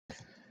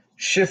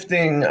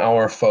Shifting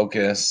our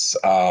focus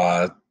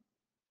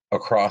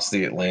across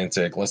the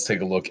Atlantic, let's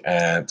take a look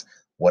at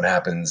what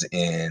happens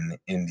in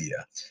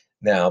India.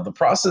 Now, the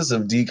process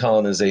of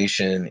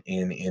decolonization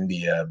in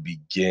India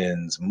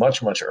begins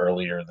much, much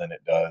earlier than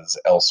it does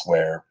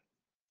elsewhere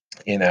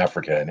in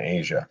Africa and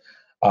Asia.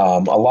 A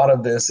lot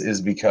of this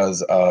is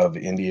because of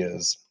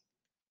India's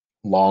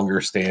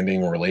longer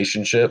standing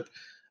relationship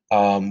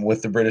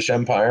with the British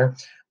Empire.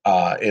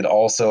 It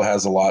also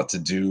has a lot to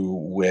do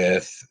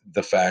with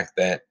the fact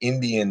that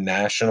Indian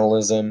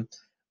nationalism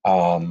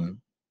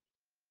um,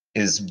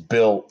 is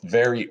built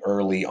very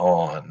early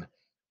on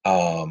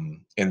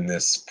in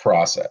this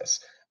process.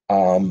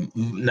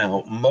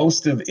 Now,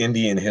 most of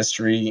Indian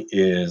history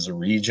is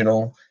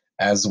regional.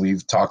 As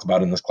we've talked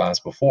about in this class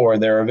before,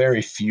 there are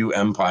very few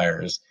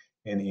empires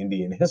in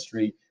Indian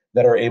history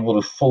that are able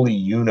to fully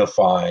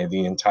unify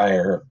the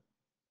entire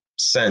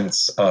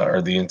sense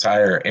or the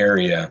entire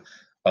area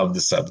of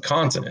the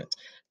subcontinent.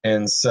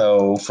 And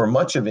so, for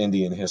much of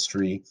Indian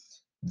history,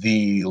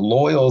 the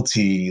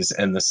loyalties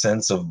and the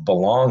sense of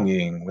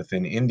belonging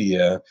within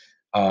India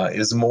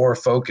is more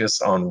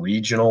focused on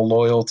regional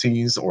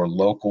loyalties or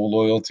local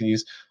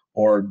loyalties,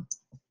 or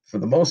for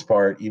the most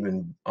part,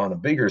 even on a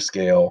bigger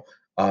scale,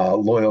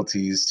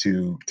 loyalties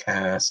to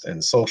caste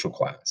and social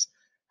class.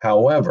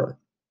 However,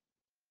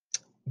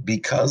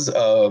 because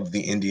of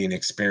the Indian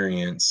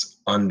experience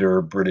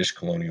under British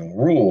colonial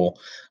rule,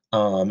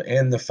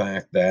 and the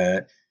fact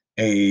that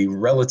a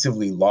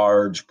relatively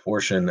large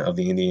portion of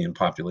the Indian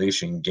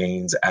population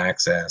gains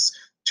access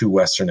to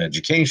Western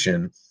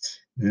education,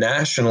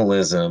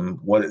 nationalism,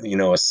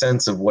 a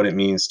sense of what it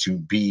means to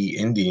be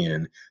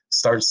Indian,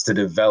 starts to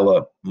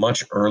develop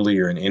much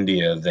earlier in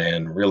India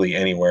than really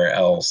anywhere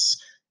else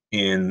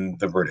in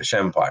the British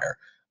Empire.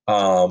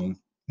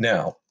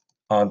 Now,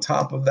 on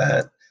top of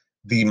that,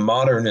 the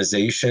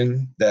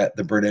modernization that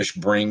the British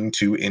bring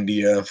to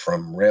India,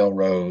 from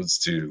railroads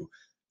to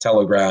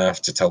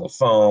telegraph to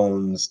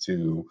telephones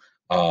to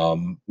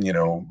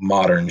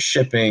modern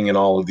shipping and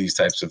all of these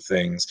types of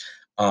things,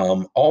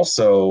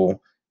 also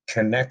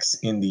connects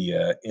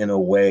India in a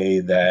way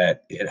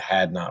that it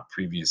had not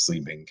previously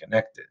been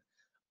connected.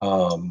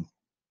 Um,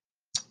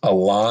 a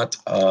lot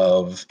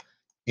of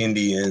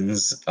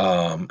Indians,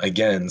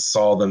 again,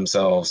 saw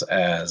themselves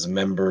as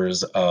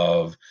members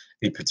of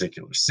a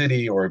particular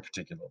city or a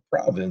particular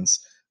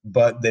province,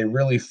 but they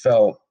really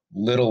felt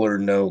little or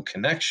no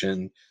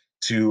connection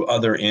to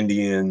other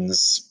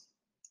Indians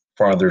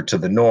farther to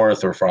the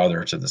north or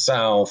farther to the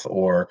south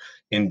or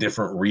in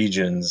different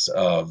regions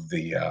of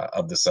the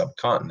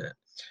subcontinent.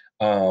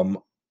 Um,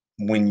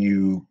 when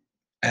you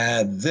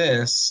add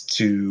this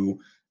to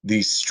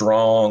the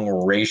strong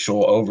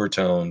racial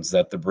overtones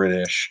that the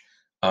British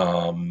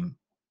um,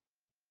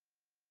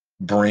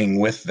 bring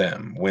with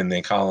them when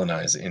they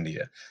colonize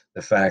India,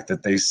 the fact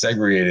that they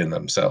segregated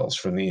themselves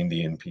from the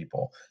Indian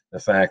people, the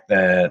fact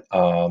that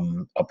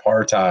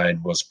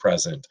apartheid was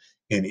present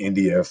in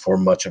India for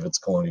much of its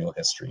colonial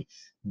history.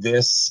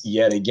 This,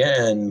 yet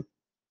again,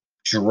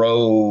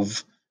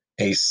 drove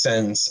a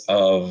sense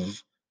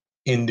of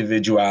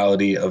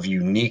individuality, of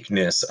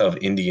uniqueness of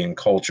Indian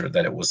culture,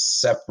 that it was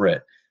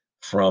separate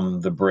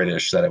from the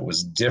British, that it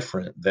was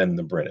different than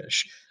the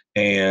British.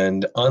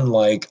 And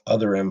unlike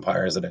other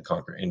empires that had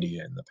conquered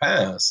India in the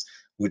past,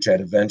 which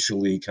had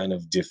eventually kind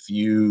of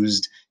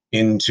diffused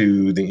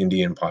into the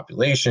Indian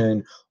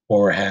population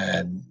or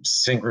had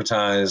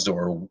syncretized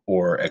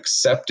or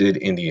accepted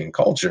Indian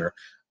culture,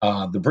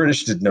 the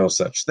British did no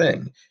such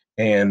thing.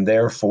 And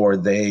therefore,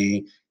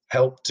 they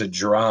helped to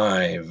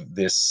drive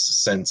this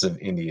sense of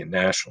Indian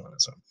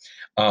nationalism.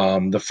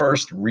 The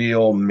first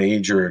real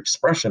major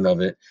expression of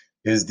it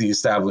is the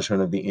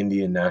establishment of the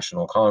Indian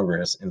National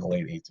Congress in the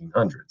late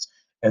 1800s.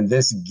 And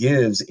this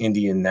gives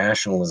Indian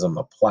nationalism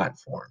a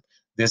platform.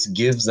 This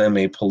gives them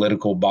a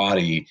political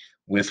body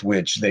with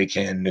which they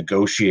can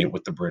negotiate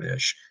with the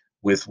British,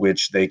 with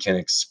which they can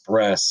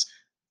express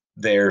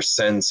their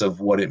sense of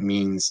what it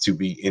means to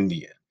be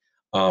Indian.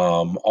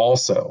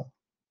 Also,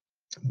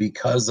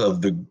 because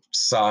of the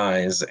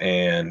size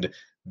and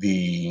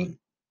the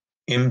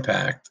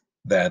impact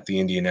that the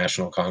Indian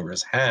National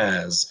Congress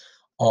has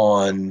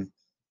on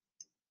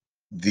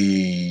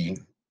the,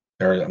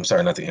 or I'm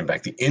sorry, not the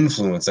impact, the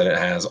influence that it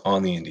has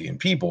on the Indian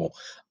people,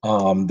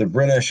 the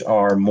British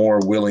are more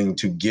willing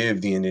to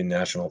give the Indian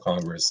National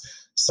Congress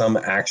some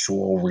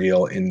actual,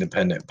 real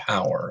independent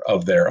power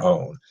of their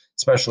own,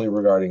 especially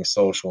regarding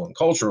social and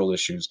cultural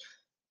issues,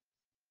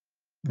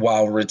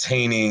 while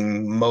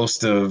retaining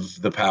most of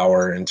the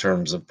power in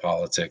terms of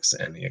politics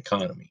and the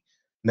economy.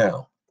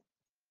 Now,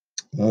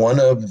 one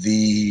of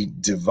the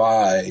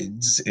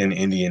divides in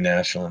Indian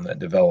nationalism that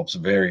develops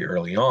very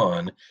early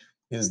on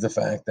is the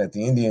fact that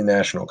the Indian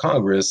National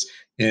Congress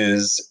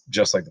is,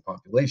 just like the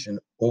population,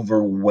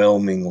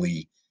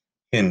 overwhelmingly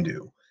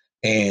Hindu.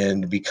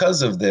 And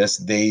because of this,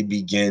 they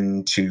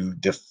begin to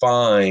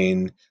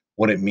define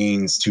what it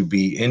means to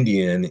be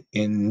Indian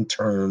in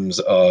terms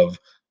of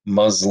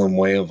Muslim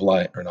way of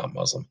life, or not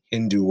Muslim,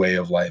 Hindu way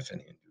of life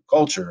and Hindu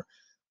culture,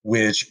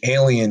 which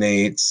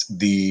alienates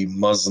the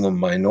Muslim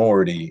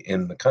minority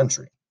in the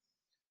country.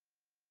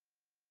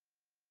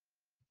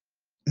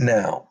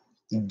 Now,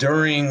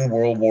 during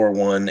World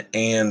War I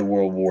and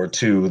World War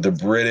II, the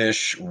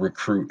British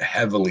recruit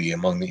heavily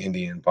among the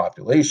Indian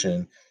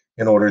population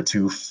in order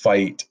to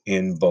fight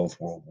in both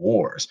world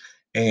wars.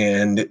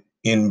 And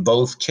in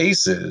both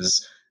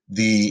cases,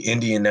 the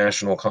Indian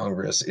National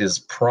Congress is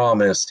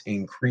promised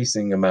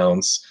increasing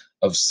amounts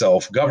of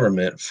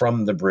self-government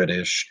from the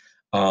British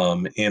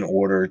in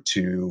order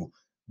to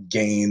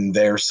gain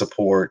their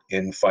support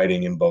in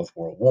fighting in both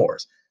world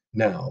wars.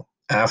 Now,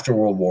 after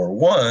World War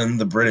I,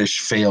 the British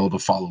failed to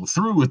follow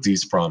through with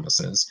these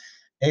promises,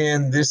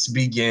 and this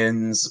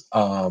begins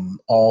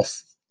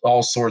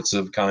all sorts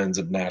of kinds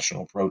of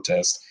national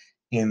protests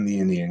in the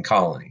Indian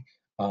colony.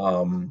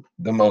 The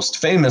most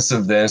famous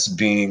of this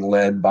being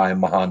led by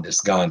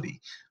Mohandas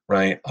Gandhi,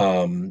 right?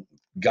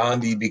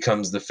 Gandhi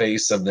becomes the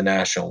face of the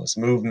nationalist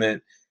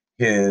movement.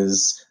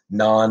 His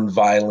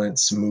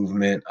nonviolence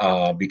movement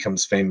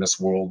becomes famous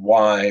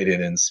worldwide.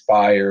 It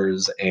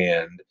inspires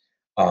and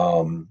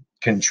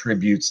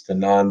contributes to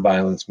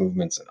nonviolence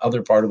movements in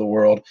other part of the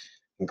world,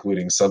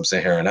 including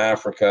sub-Saharan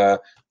Africa,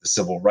 the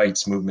civil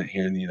rights movement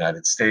here in the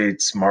United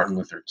States. Martin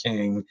Luther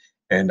King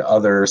and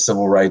other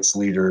civil rights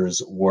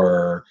leaders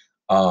were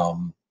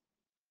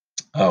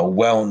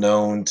well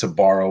known to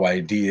borrow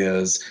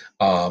ideas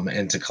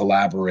and to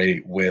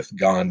collaborate with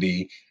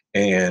Gandhi.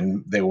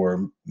 And they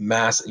were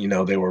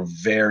they were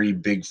very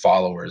big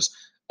followers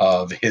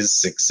of his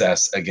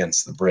success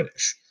against the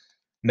British.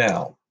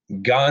 Now,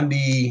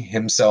 Gandhi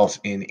himself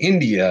in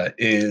India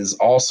is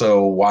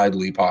also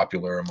widely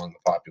popular among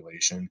the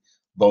population,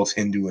 both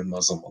Hindu and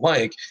Muslim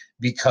alike,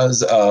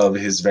 because of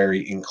his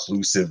very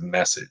inclusive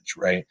message,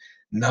 right?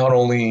 Not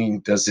only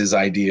does his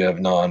idea of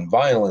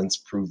nonviolence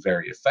prove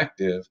very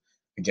effective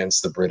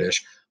against the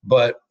British,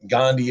 but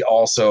Gandhi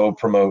also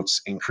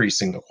promotes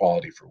increasing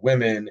equality for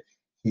women.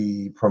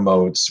 He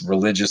promotes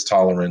religious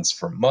tolerance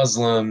for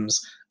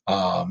Muslims,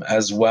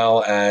 as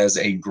well as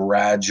a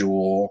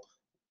gradual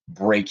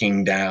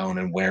breaking down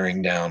and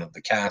wearing down of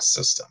the caste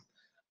system.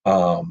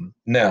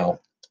 Now,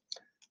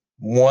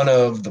 one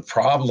of the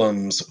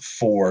problems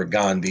for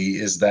Gandhi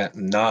is that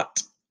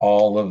not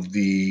all of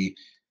the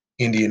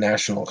Indian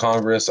National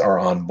Congress are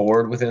on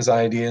board with his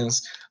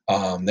ideas.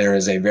 There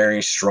is a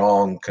very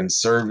strong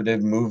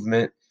conservative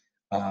movement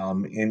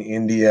in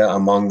India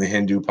among the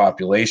Hindu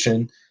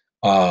population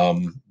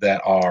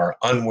that are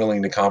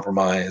unwilling to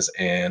compromise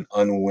and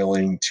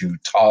unwilling to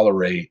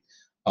tolerate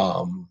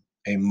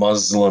a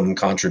Muslim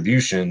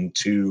contribution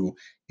to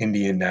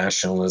Indian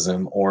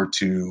nationalism or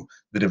to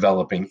the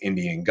developing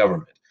Indian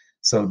government.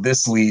 So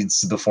this leads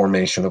to the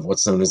formation of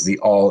what's known as the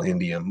All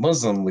India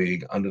Muslim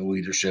League under the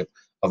leadership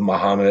of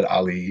Muhammad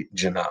Ali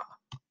Jinnah.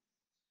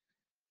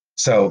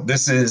 So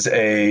this is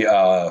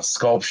a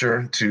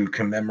sculpture to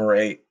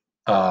commemorate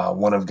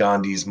one of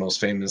Gandhi's most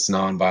famous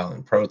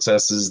nonviolent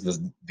protests,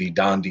 the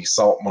Dandi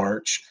Salt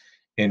March,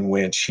 in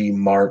which he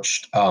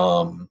marched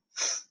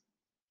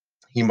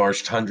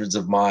hundreds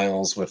of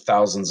miles with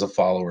thousands of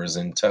followers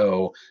in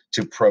tow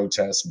to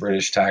protest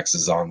British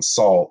taxes on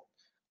salt,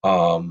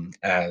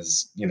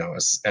 as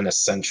an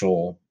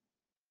essential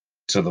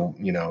to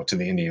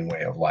the Indian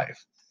way of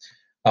life.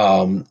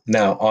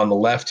 Now, on the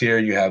left here,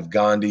 you have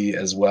Gandhi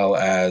as well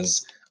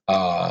as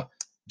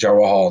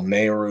Jawaharlal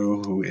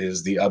Nehru, who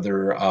is the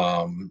other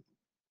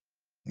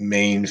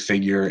main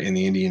figure in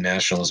the Indian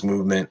nationalist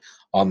movement.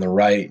 On the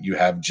right, you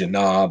have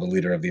Jinnah, the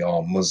leader of the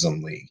All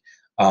Muslim League.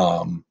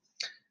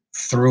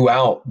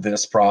 Throughout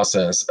this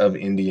process of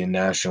Indian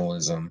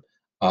nationalism,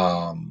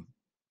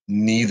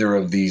 neither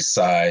of these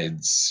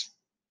sides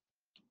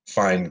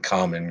find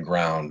common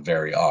ground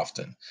very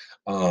often.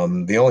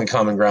 The only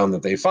common ground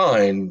that they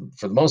find,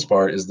 for the most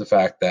part, is the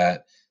fact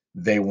that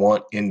they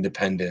want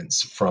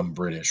independence from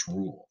British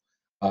rule.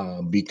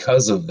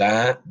 Because of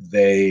that,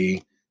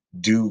 they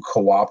do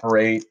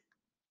cooperate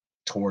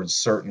towards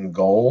certain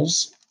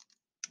goals,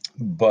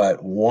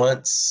 but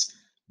once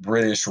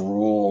British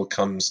rule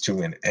comes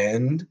to an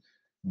end,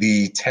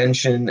 the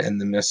tension and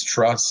the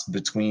mistrust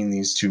between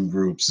these two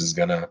groups is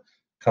going to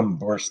come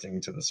bursting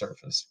to the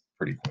surface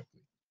pretty quickly.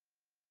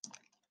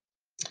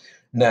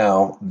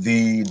 Now,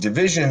 the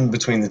division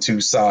between the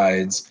two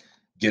sides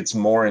gets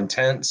more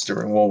intense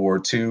during World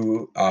War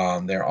II.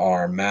 There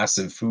are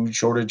massive food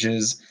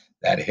shortages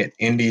that hit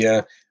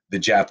India. The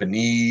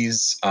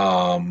Japanese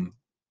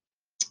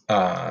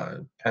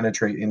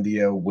penetrate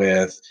India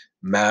with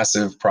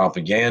massive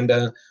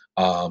propaganda,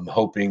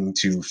 hoping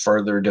to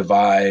further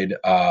divide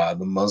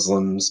the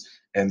Muslims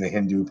and the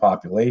Hindu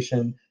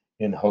population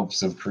in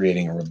hopes of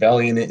creating a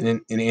rebellion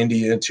in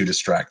India to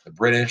distract the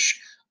British.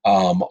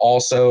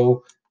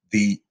 Also,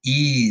 the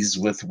ease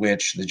with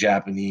which the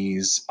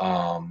Japanese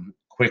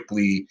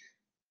quickly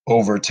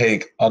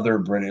overtake other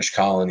British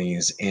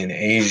colonies in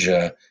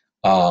Asia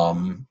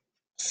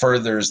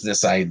furthers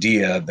this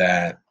idea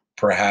that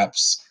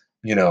perhaps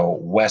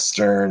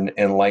Western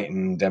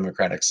enlightened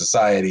democratic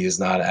society is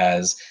not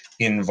as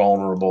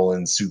invulnerable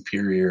and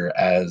superior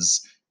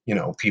as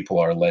people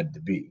are led to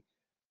be.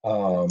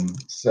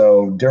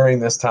 So during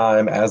this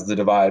time, as the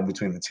divide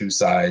between the two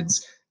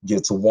sides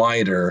gets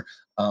wider,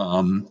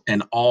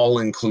 an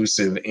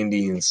all-inclusive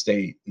Indian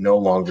state no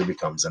longer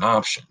becomes an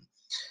option.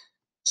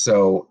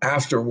 So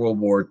after World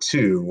War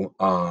II,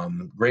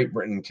 Great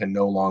Britain can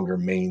no longer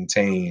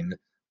maintain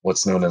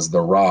what's known as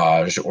the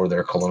Raj, or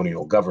their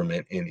colonial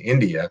government in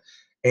India,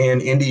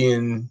 and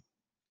Indian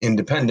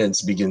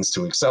independence begins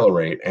to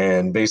accelerate.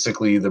 And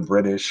basically, the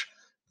British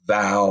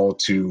vow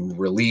to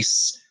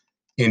release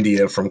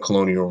India from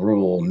colonial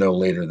rule no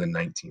later than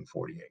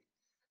 1948.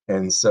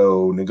 And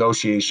so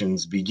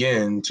negotiations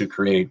begin to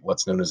create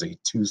what's known as a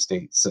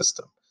two-state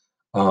system.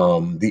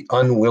 The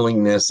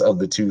unwillingness of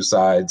the two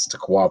sides to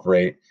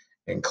cooperate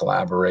and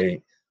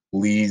collaborate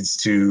leads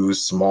to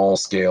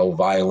small-scale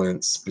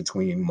violence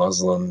between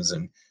Muslims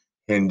and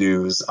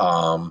Hindus.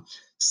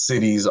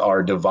 Cities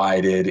are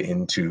divided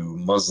into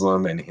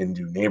Muslim and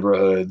Hindu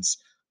neighborhoods.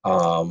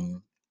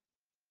 Um,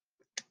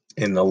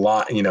 in a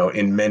lot,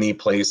 in many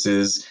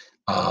places,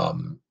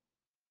 um,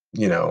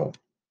 you know,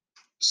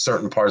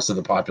 certain parts of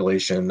the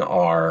population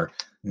are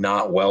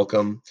not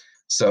welcome.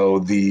 So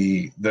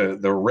the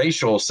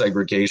racial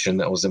segregation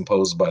that was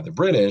imposed by the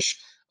British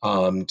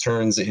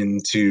turns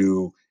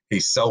into a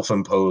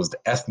self-imposed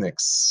ethnic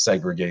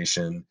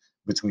segregation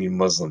between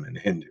Muslim and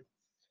Hindu.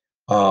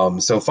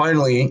 So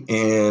finally,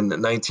 in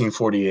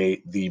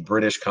 1948, the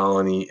British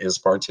colony is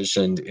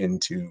partitioned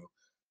into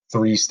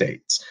three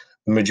states.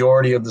 The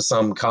majority of the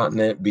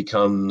subcontinent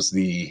becomes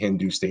the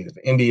Hindu state of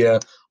India,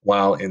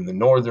 while in the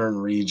northern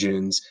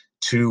regions,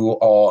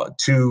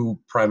 two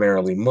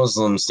primarily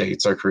Muslim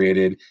states are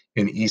created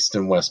in East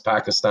and West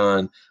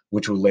Pakistan,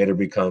 which would later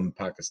become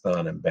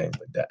Pakistan and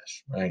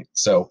Bangladesh, right?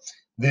 So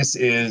this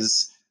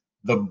is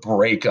the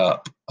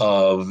breakup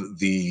of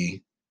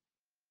the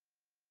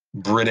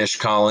British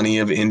colony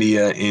of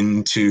India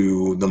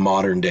into the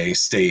modern day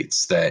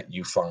states that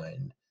you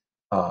find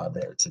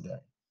there today.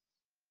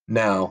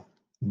 Now,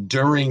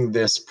 during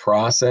this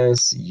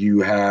process,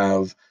 you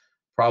have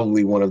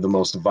probably one of the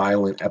most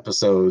violent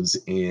episodes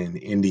in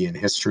Indian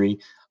history.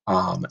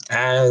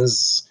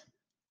 As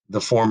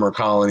the former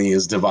colony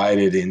is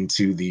divided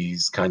into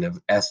these kind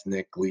of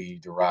ethnically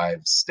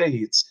derived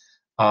states,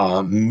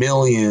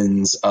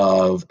 millions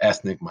of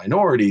ethnic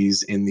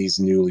minorities in these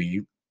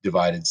newly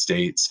divided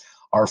states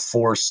are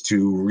forced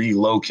to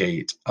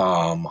relocate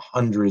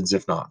hundreds,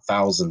 if not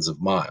thousands,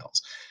 of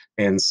miles.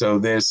 And so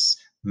this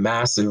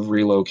massive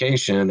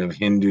relocation of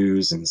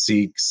Hindus and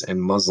Sikhs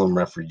and Muslim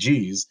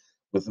refugees,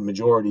 with the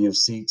majority of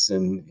Sikhs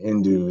and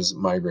Hindus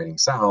migrating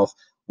south,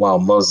 while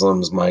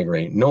Muslims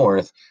migrate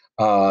north,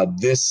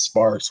 this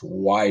sparks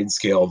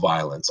wide-scale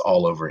violence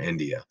all over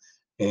India.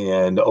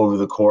 And over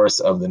the course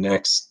of the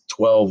next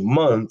 12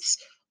 months,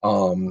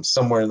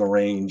 somewhere in the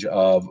range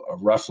of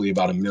roughly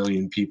about 1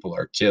 million people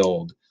are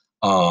killed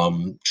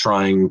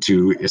trying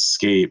to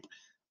escape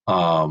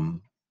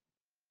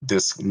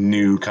this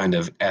new kind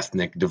of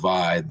ethnic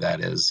divide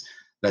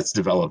that's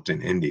developed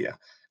in India.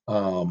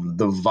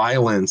 The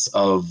violence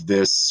of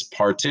this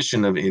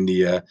partition of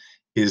India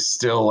is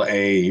still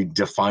a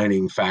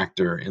defining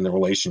factor in the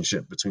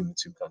relationship between the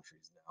two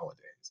countries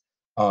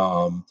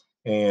nowadays.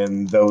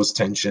 And those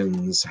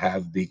tensions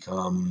have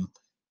become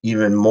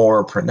even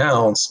more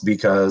pronounced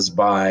because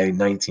by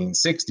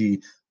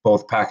 1960,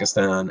 both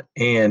Pakistan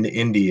and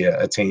India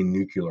attained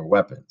nuclear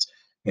weapons.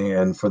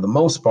 And for the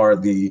most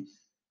part, the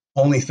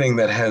only thing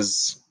that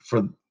has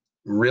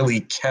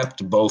really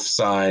kept both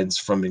sides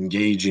from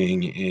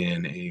engaging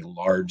in a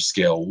large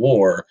scale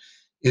war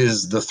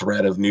is the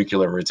threat of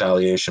nuclear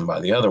retaliation by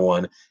the other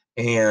one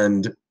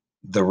and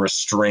the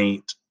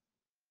restraint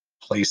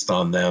placed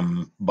on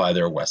them by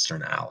their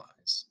Western allies.